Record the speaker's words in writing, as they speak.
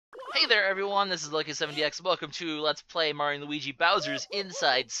Hey there everyone, this is LuckySevenDX. Welcome to Let's Play Mario and Luigi Bowser's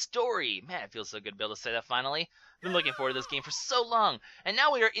Inside Story. Man, it feels so good to be able to say that finally. I've been looking forward to this game for so long. And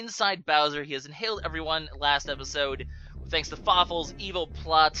now we are inside Bowser. He has inhaled everyone last episode, thanks to Fawful's evil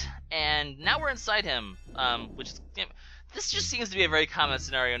plot. And now we're inside him, which is... This just seems to be a very common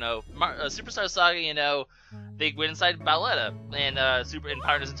scenario, Superstar Saga, they went inside Bowletta, and Super in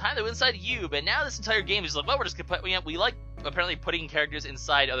Partners in Time, they went inside you, but now this entire game is like, well, we're just gonna put, we like apparently putting characters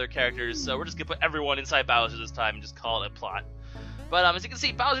inside other characters, so we're just gonna put everyone inside Bowser this time and just call it a plot. But as you can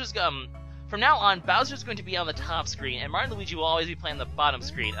see, Bowser's from now on, Bowser's going to be on the top screen, and Mario and Luigi will always be playing on the bottom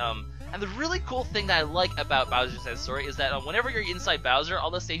screen. And the really cool thing that I like about Bowser's Inside Story is that whenever you're inside Bowser,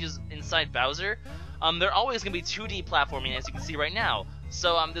 all the stages inside Bowser, they're always going to be 2D platforming, as you can see right now.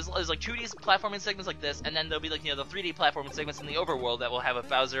 So there's like 2D platforming segments like this, and then there'll be like the 3D platforming segments in the overworld that will have a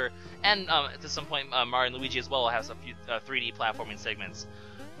Bowser, and to some point Mario and Luigi as well will have some 3D platforming segments.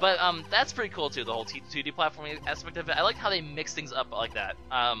 But that's pretty cool too, the whole 2D platforming aspect of it. I like how they mix things up like that.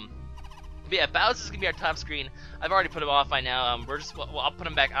 But yeah, Bowser's gonna be our top screen. I've already put him off by now. I'll put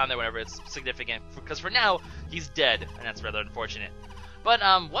him back on there whenever it's significant, because for now he's dead, and that's rather unfortunate. But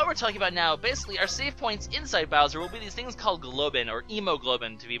what we're talking about now, basically our save points inside Bowser will be these things called Globin, or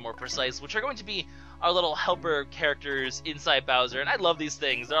Emoglobin to be more precise, which are going to be our little helper characters inside Bowser. And I love these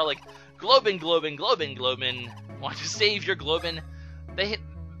things. They're all like, Globin, Globin, Globin, Globin. Want to save your Globin?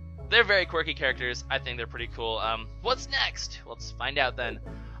 They're very quirky characters. I think they're pretty cool. What's next? Let's find out then.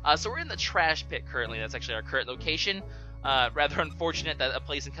 So we're in the trash pit currently. That's actually our current location. Rather unfortunate that a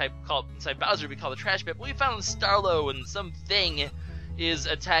place called inside Bowser would be called the trash pit. But we found Starlow and something is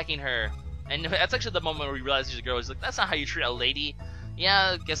attacking her, and that's actually the moment where we realize she's a girl. He's like, that's not how you treat a lady.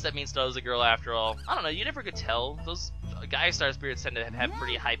 Yeah, I guess that means Starlow's a girl after all. I don't know, you never could tell. Those guy star spirits tend to have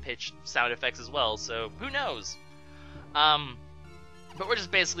pretty high-pitched sound effects as well, so who knows. But we're just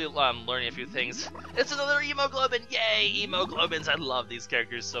basically learning a few things. It's another Emoglobin! Yay, Emoglobins! I love these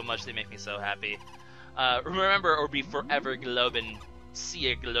characters so much, they make me so happy. Remember or be forever Globin. See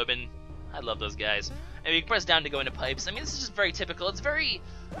ya, Globin. I love those guys. And you can press down to go into pipes. I mean, this is just very typical. It's very...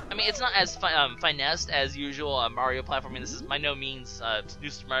 I mean, it's not as finessed as usual Mario platforming. This is by no means New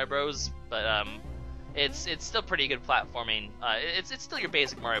Super Mario Bros., but it's still pretty good platforming. It's still your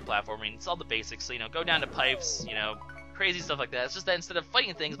basic Mario platforming. It's all the basics. So, go down to pipes, crazy stuff like that. It's just that instead of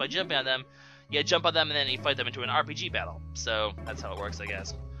fighting things by jumping on them, you jump on them and then you fight them into an RPG battle. So that's how it works, I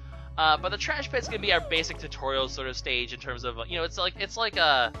guess. But the trash pit's gonna be our basic tutorial sort of stage in terms of, it's like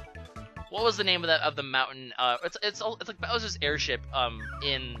what was the name of the mountain? It's like Bowser's airship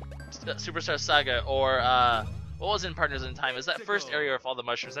in Superstar Saga, or what was in Partners in Time? Is that first area with all the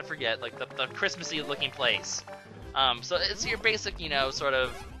mushrooms? I forget, like the Christmassy looking place. So it's your basic, sort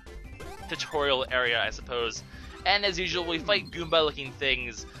of tutorial area, I suppose. And as usual, we fight Goomba looking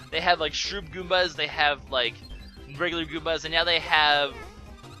things. They have like Shroom Goombas, they have like regular Goombas, and now they have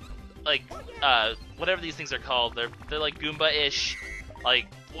like whatever these things are called. They're like Goomba-ish, like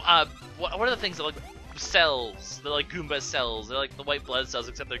what are the things that like cells? They're like Goomba cells. They're like the white blood cells,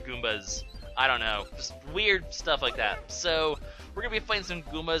 except they're Goombas. I don't know, just weird stuff like that. So we're gonna be fighting some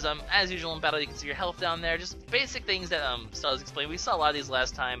Goombas. As usual in battle, you can see your health down there. Just basic things that Starlow explained. We saw a lot of these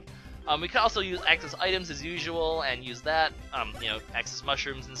last time. We can also use access items as usual and use that. Access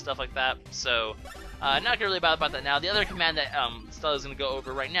mushrooms and stuff like that. So not gonna really about that now. The other command that Starlow is gonna go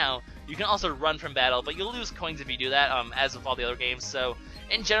over right now. You can also run from battle, but you'll lose coins if you do that, as with all the other games. So,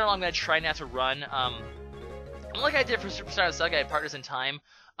 in general, I'm going to try not to run. Like I did for Superstar Saga at Partners in Time,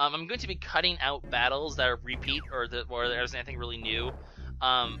 I'm going to be cutting out battles that are repeat, or there's anything really new.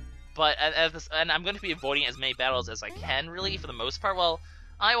 And I'm going to be avoiding as many battles as I can, really, for the most part. Well,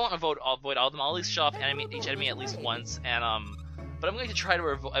 I won't avoid all of them. I'll at least show off each enemy at least once, and but I'm going to try to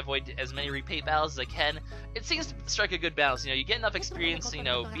avoid as many repeat battles as I can. It seems to strike a good balance. You get enough experience, be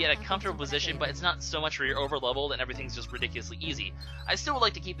at a comfortable position, but it's not so much where you're over leveled and everything's just ridiculously easy. I still would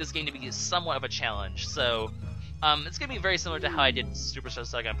like to keep this game to be somewhat of a challenge, so it's going to be very similar to how I did Superstar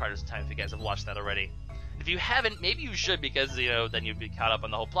Saga and Partners in Time, if you guys have watched that already. If you haven't, maybe you should, because then you'd be caught up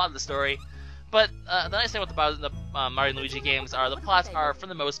on the whole plot of the story. But the nice thing about the Mario and Luigi games are the plots are, for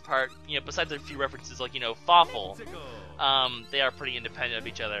the most part, besides a few references like, Fawful, they are pretty independent of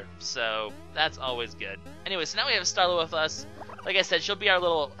each other, so that's always good. Anyway, so now we have Starlow with us. Like I said, she'll be our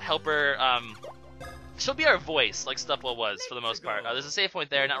little helper. She'll be our voice, like Stuffwell was, for the most part. There's a save point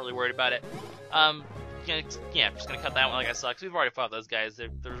there, not really worried about it. I'm just gonna cut that one like I saw, because we've already fought those guys.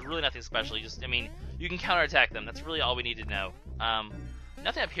 There's really nothing special. You can counterattack them. That's really all we need to know.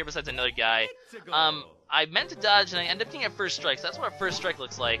 Nothing up here besides another guy. I meant to dodge, and I ended up getting a first strike. So that's what a first strike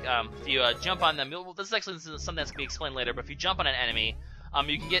looks like. If you jump on them, this is actually something that's going to be explained later, but if you jump on an enemy,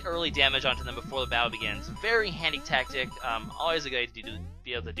 You can get early damage onto them before the battle begins. Very handy tactic. Always a good idea to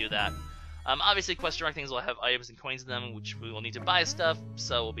be able to do that. Obviously, quest direct things will have items and coins in them, which we will need to buy stuff,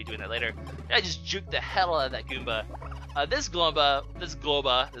 so we'll be doing that later. I just juked the hell out of that Goomba. This Globin,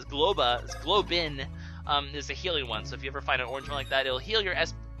 is a healing one, so if you ever find an orange one like that, it'll heal your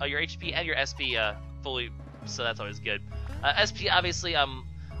HP and your SP fully, so that's always good. SP, obviously,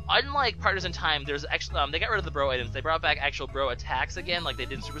 unlike Partners in Time, there's actually, they got rid of the bro items. They brought back actual bro attacks again, like they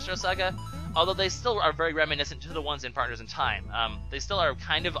did in Superstar Saga, although they still are very reminiscent to the ones in Partners in Time. They still are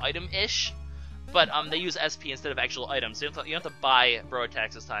kind of item-ish, but they use SP instead of actual items, so you don't have to buy bro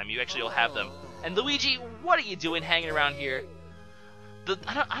attacks this time. You actually will have them. And Luigi, what are you doing hanging around here?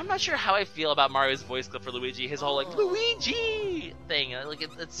 I'm not sure how I feel about Mario's voice clip for Luigi. His whole, like, Luigi thing. Like,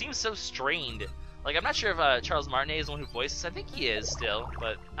 it seems so strained. Like, I'm not sure if Charles Martinet is the one who voices. I think he is still,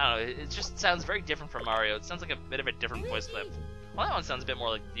 but I don't know. It just sounds very different from Mario. It sounds like a bit of a different voice clip. Well, that one sounds a bit more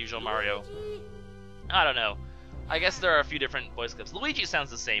like the usual Mario. I don't know. I guess there are a few different voice clips. Luigi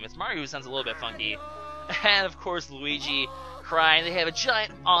sounds the same. It's Mario who sounds a little bit funky. And, of course, Luigi crying. They have a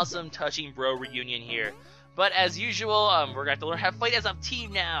giant, awesome, touching bro reunion here. But as usual, we're going to have to have fight as a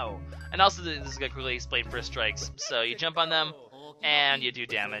team now. And also, this is going to quickly explain first strikes. So you jump on them, and you do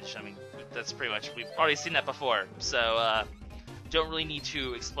damage. I mean, that's pretty much, we've already seen that before. So, don't really need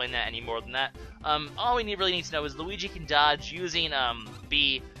to explain that any more than that. All we really need to know is Luigi can dodge using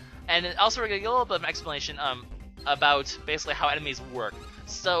B. And also, we're going to get a little bit of an explanation about basically how enemies work.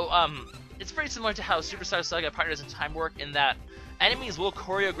 So, it's very similar to how Superstar Saga Partners in Time work in that enemies will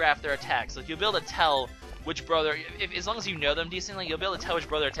choreograph their attacks. Like, you'll be able to tell which brother, as long as you know them decently, you'll be able to tell which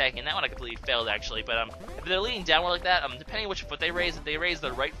brother they're attacking. And that one I completely failed, actually. But if they're leaning downward like that, depending on which foot they raise, if they raise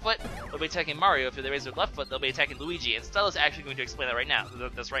their right foot, they'll be attacking Mario. If they raise their left foot, they'll be attacking Luigi. And Starlow's actually going to explain that right now.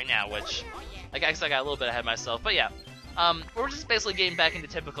 That's right now, which I guess I got a little bit ahead of myself. But yeah, we're just basically getting back into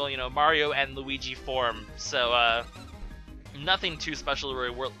typical, Mario and Luigi form. So nothing too special to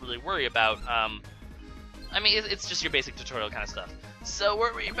really worry about. I mean, it's just your basic tutorial kind of stuff. So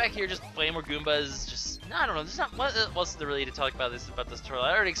we're back here just playing more Goombas. I don't know. There's not what else there really to talk about this tutorial.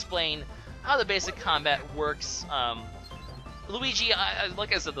 I already explained how the basic combat works. Luigi,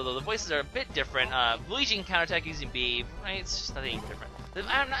 like I said, the voices are a bit different. Luigi can counterattack using B. Right? It's just nothing different.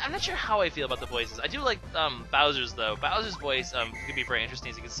 I'm not sure how I feel about the voices. I do like Bowser's though. Bowser's voice could be very interesting,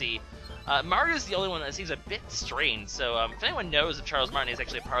 as you can see. Mario's the only one that seems a bit strained. So if anyone knows if Charles Martinet is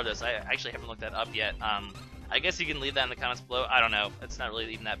actually a part of this, I actually haven't looked that up yet. I guess you can leave that in the comments below. I don't know. It's not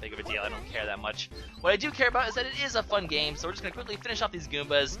really even that big of a deal. I don't care that much. What I do care about is that it is a fun game, so we're just going to quickly finish off these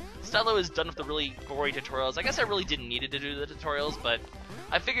Goombas. Starlow is done with the really gory tutorials. I guess I really didn't need to do the tutorials, but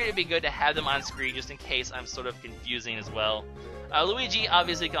I figured it'd be good to have them on screen just in case I'm sort of confusing as well. Luigi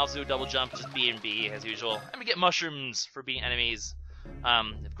obviously can also do a double jump, just B and B as usual. And we get mushrooms for beating enemies.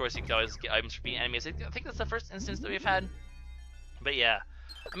 Of course, you can always get items for beating enemies. I think that's the first instance that we've had. But yeah.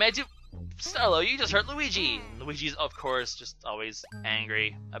 I mean, Starlow, you just hurt Luigi! Luigi's, of course, just always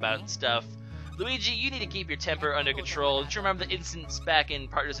angry about stuff. Luigi, you need to keep your temper under control. Don't you remember the instance back in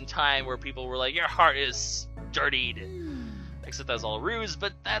Partners in Time where people were like, your heart is dirtied? Except that was all a ruse,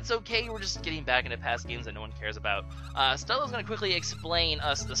 but that's okay. We're just getting back into past games that no one cares about. Starlow's going to quickly explain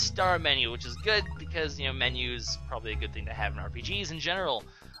us the star menu, which is good because, menus probably a good thing to have in RPGs in general.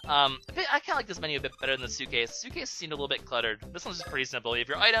 I kind of like this menu a bit better than the suitcase. The suitcase seemed a little bit cluttered. This one's just pretty simple. You have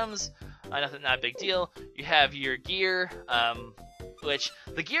your items, not a big deal. You have your gear, which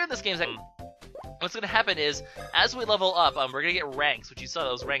the gear in this game is what's going to happen is, as we level up, we're going to get ranks, which you saw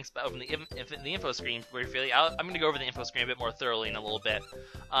those ranks over in the info screen. I'm going to go over the info screen a bit more thoroughly in a little bit.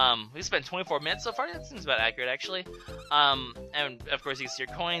 We spent 24 minutes so far. That seems about accurate, actually. And, of course, you can see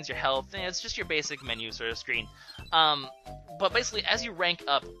your coins, your health. It's just your basic menu sort of screen. But basically, as you rank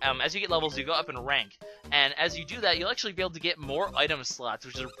up, as you get levels, you go up in rank. And as you do that, you'll actually be able to get more item slots,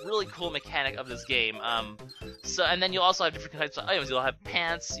 which is a really cool mechanic of this game. And then you'll also have different types of items. You'll have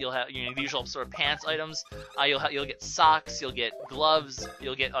pants, you'll have the usual sort of pants items. You'll get socks, you'll get gloves,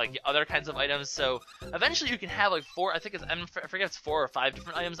 you'll get like other kinds of items. So eventually you can have like I forget if it's 4 or 5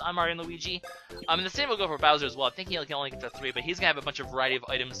 different items on Mario and Luigi. And the same will go for Bowser as well. I think he can only get to 3, but he's gonna have a bunch of variety of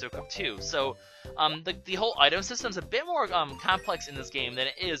items to equip too. So the whole item system is a bit more complex in this game than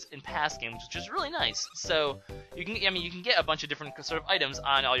it is in past games, which is really nice. So you can get a bunch of different sort of items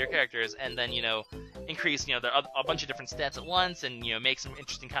on all your characters, and then increase a bunch of different stats at once, and make some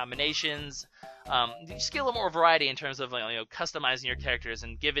interesting combinations. You just get a little more variety in terms of customizing your characters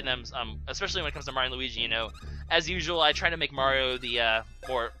and giving them, especially when it comes to Mario and Luigi. As usual, I try to make Mario the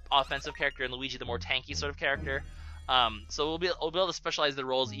more offensive character and Luigi the more tanky sort of character. So we'll be able to specialize the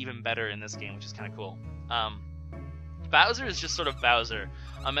roles even better in this game, which is kind of cool. Bowser is just sort of Bowser.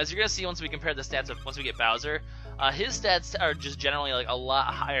 As you're gonna see once we compare the stats of once we get Bowser, his stats are just generally like a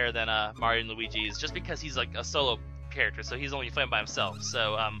lot higher than Mario and Luigi's, just because he's like a solo character, so he's only playing by himself.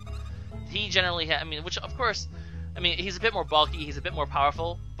 So he generally, I mean, which of course, I mean, he's a bit more bulky, he's a bit more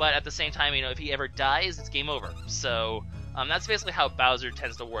powerful, but at the same time, you know, if he ever dies, it's game over. So that's basically how Bowser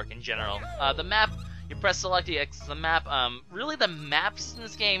tends to work in general. The map, you press select to access the map. Really, the maps in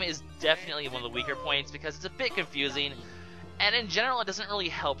this game is definitely one of the weaker points because it's a bit confusing, and in general, it doesn't really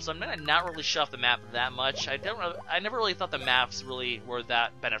help. So I'm gonna not really show off the map that much. I never really thought the maps really were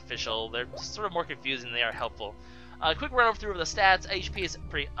that beneficial. They're just sort of more confusing than they are helpful. Quick run over through of the stats. HP is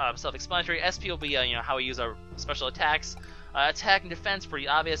pretty self-explanatory. SP will be you know, how we use our special attacks. Attack and defense, pretty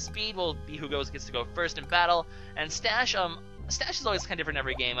obvious. Speed will be who gets to go first in battle. And stash, stash is always kind of different in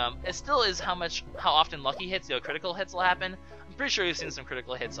every game. It still is how often lucky hits, you know, critical hits will happen. I'm pretty sure you've seen some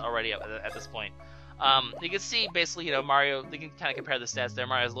critical hits already at this point. You can see basically, you know, Mario, they can kind of compare the stats there.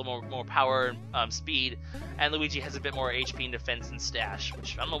 Mario has a little more power and speed, and Luigi has a bit more HP and defense and stash,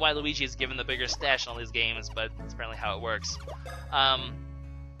 which I don't know why Luigi is given the bigger stash in all these games, but it's apparently how it works.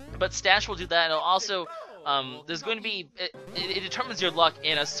 But stash will do that, and it'll also, there's going to be, it determines your luck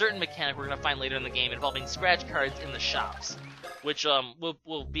in a certain mechanic we're going to find later in the game involving scratch cards in the shops, which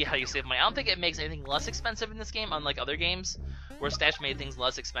will be how you save money. I don't think it makes anything less expensive in this game, unlike other games where stash made things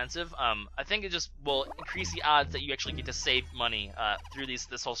less expensive. I think it just will increase the odds that you actually get to save money through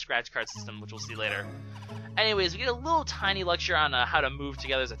this whole scratch card system, which we'll see later. Anyways, we get a little tiny lecture on how to move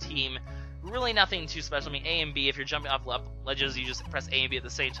together as a team. Really nothing too special. I mean, A and B, if you're jumping off ledges, you just press A and B at the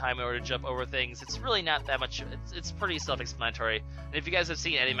same time in order to jump over things. It's really not that much. It's pretty self-explanatory. And if you guys have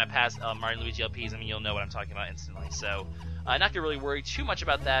seen any of my past Mario and Luigi LPs, I mean, you'll know what I'm talking about instantly. So, not gonna really worry too much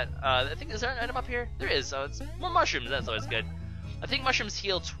about that. I think, is there an item up here? There is. So it's more mushrooms. That's always good. I think mushrooms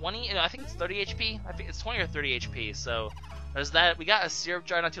heal 20, you know, I think it's 30 HP. I think it's 20 or 30 HP. So there's that. We got a syrup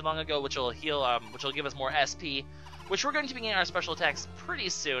jar not too long ago, which will heal, which will give us more SP, which we're going to be getting our special attacks pretty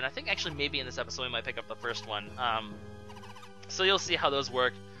soon. I think actually maybe in this episode we might pick up the first one. So you'll see how those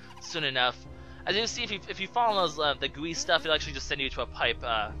work soon enough. As you see, if you follow those the gooey stuff, it'll actually just send you to a pipe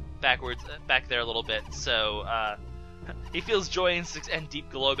back there a little bit. So he feels joy and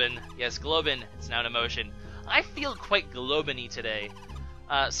deep globin. Yes, globin. It's now an emotion. I feel quite globin-y today.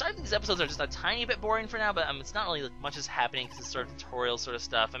 Sorry if these episodes are just a tiny bit boring for now, but it's not really much is happening because it's sort of tutorial sort of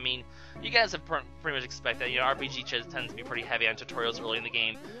stuff. I mean, you guys have pretty much expect that. You know, RPG tends to be pretty heavy on tutorials early in the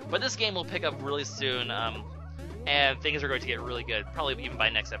game, but this game will pick up really soon, and things are going to get really good. Probably even by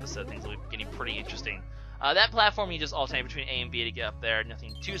next episode, things will be getting pretty interesting. That platform, you just alternate between A and B to get up there.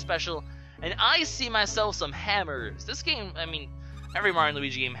 Nothing too special. And I see myself some hammers. This game, I mean, every Mario and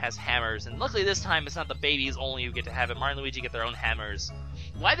Luigi game has hammers, and luckily this time it's not the babies only who get to have it. Mario and Luigi get their own hammers.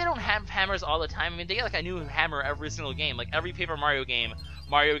 Why they don't have hammers all the time? I mean, they get like a new hammer every single game. Like every Paper Mario game,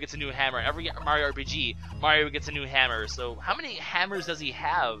 Mario gets a new hammer. Every Mario RPG, Mario gets a new hammer. So how many hammers does he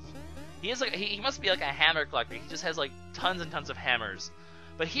have? He has like he must be like a hammer collector. He just has like tons and tons of hammers.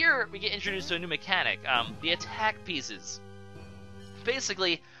 But here we get introduced to a new mechanic, the attack pieces.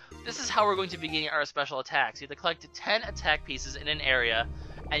 Basically, this is how we're going to be getting our special attacks. You have to collect 10 attack pieces in an area,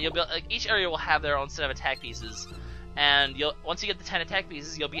 and you'll be like each area will have their own set of attack pieces. And once you get the 10 attack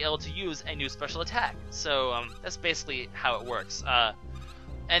pieces, you'll be able to use a new special attack. So that's basically how it works.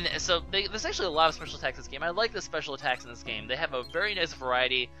 And so there's actually a lot of special attacks in this game. I like the special attacks in this game. They have a very nice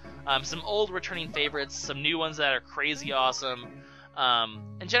variety. Some old returning favorites, some new ones that are crazy awesome.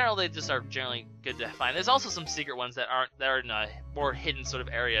 In general, they just are generally good to find. There's also some secret ones that are in more hidden sort of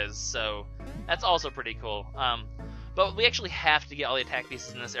areas, so that's also pretty cool. But we actually have to get all the attack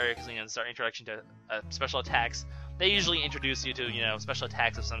pieces in this area because it's our introduction to special attacks. They usually introduce you to special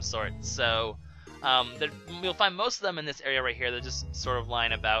attacks of some sort. So we'll find most of them in this area right here. They're just sort of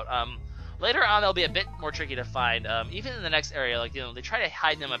lying about. Later on, they'll be a bit more tricky to find. Even in the next area, like they try to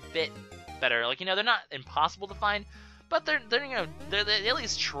hide them a bit better. Like they're not impossible to find. But they at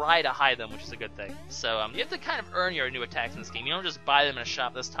least try to hide them, which is a good thing. So you have to kind of earn your new attacks in this game. You don't just buy them in a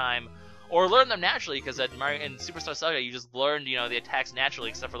shop this time, or learn them naturally, because in Superstar Saga you just learned the attacks naturally,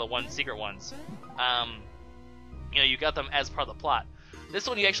 except for the one secret ones. You got them as part of the plot. This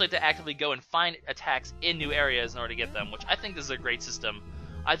one you actually have to actively go and find attacks in new areas in order to get them, which I think is a great system.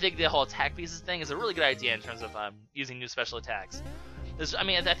 I think the whole attack pieces thing is a really good idea in terms of using new special attacks. I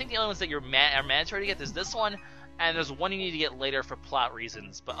think the only ones that are mandatory to get is this one. And there's one you need to get later for plot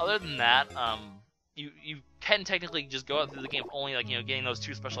reasons. But other than that, you can technically just go out through the game only getting those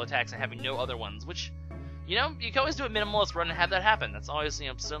 2 special attacks and having no other ones. Which, you can always do a minimalist run and have that happen. That's always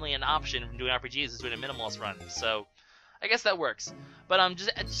certainly an option from doing RPGs is doing a minimalist run. So I guess that works. But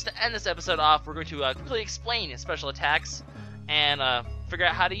just to end this episode off, we're going to quickly explain special attacks and figure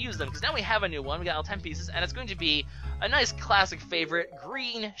out how to use them, because now we have a new one. We got all 10 pieces, and it's going to be a nice classic favorite,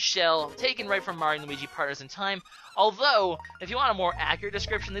 green shell, taken right from Mario and Luigi Partners in Time. Although, if you want a more accurate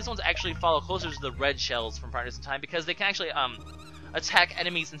description, these ones actually follow closer to the red shells from Partners in Time, because they can actually attack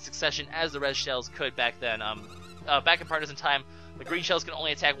enemies in succession as the red shells could back then. Back in Partners in Time, the green shells can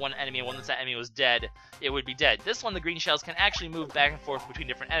only attack one enemy, and once that enemy was dead, it would be dead. This one, the green shells can actually move back and forth between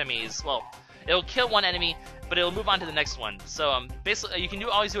different enemies. Well, it'll kill one enemy, but it'll move on to the next one. So basically, you can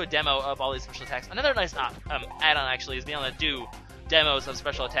always do a demo of all these special attacks. Another nice add-on actually is being able to do demos of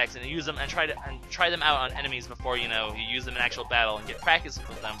special attacks and use them and try them out on enemies before you use them in actual battle and get practice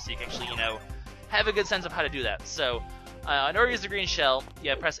with them, so you can actually have a good sense of how to do that. So in order to use the green shell,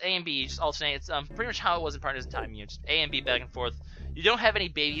 press A and B, just alternate. It's pretty much how it was in Partners in Time. Just A and B back and forth. You don't have any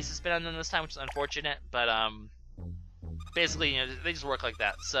babies to spin on them this time, which is unfortunate, but basically, they just work like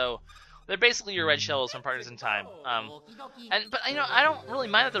that. So they're basically your red shells from Partners in Time. But I don't really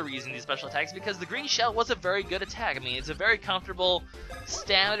mind that they're using these special attacks, because the green shell was a very good attack. I mean, it's a very comfortable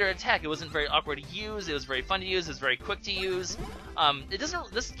standard attack. It wasn't very awkward to use. It was very fun to use. It was very quick to use.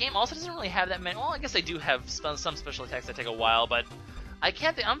 This game also doesn't really have that many. Well, I guess they do have some special attacks that take a while, but I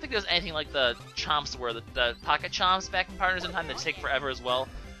don't think there's anything like the chomps were, the pocket chomps back in Partners in Time that take forever as well.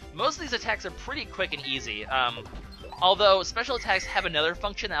 Most of these attacks are pretty quick and easy. Although special attacks have another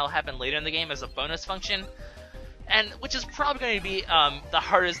function that will happen later in the game as a bonus function, and which is probably going to be the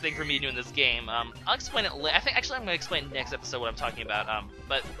hardest thing for me to do in this game. I'll explain it later. I think actually I'm going to explain next episode what I'm talking about.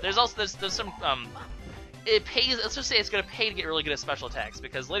 But there's some it pays. Let's just say it's going to pay to get really good at special attacks,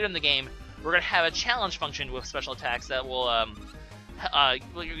 because later in the game we're going to have a challenge function with special attacks that will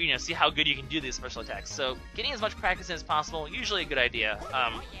see how good you can do these special attacks. So getting as much practice in as possible, usually a good idea.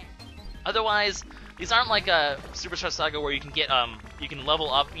 Otherwise, these aren't like a Superstar Saga where you can get you can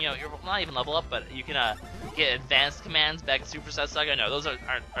level up. You're not even level up, but you can get advanced commands back in Superstar Saga. No, those are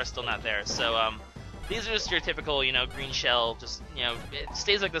still not there. So these are just your typical green shell. Just it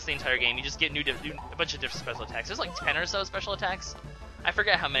stays like this the entire game. You just get a bunch of different special attacks. There's like 10 or so special attacks. I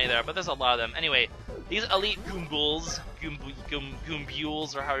forget how many there are, but there's a lot of them. Anyway, these elite Goombules,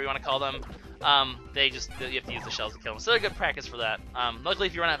 Goombules, or however you want to call them, you have to use the shells to kill them. So they're good practice for that. Luckily,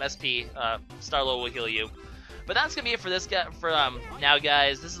 if you run out of SP, Starlow will heal you. But that's gonna be it for this now,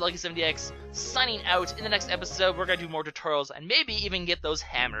 guys. This is LuckySevenDX signing out. In the next episode, we're gonna do more tutorials and maybe even get those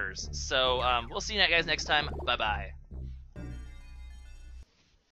hammers. So we'll see you guys next time. Bye bye.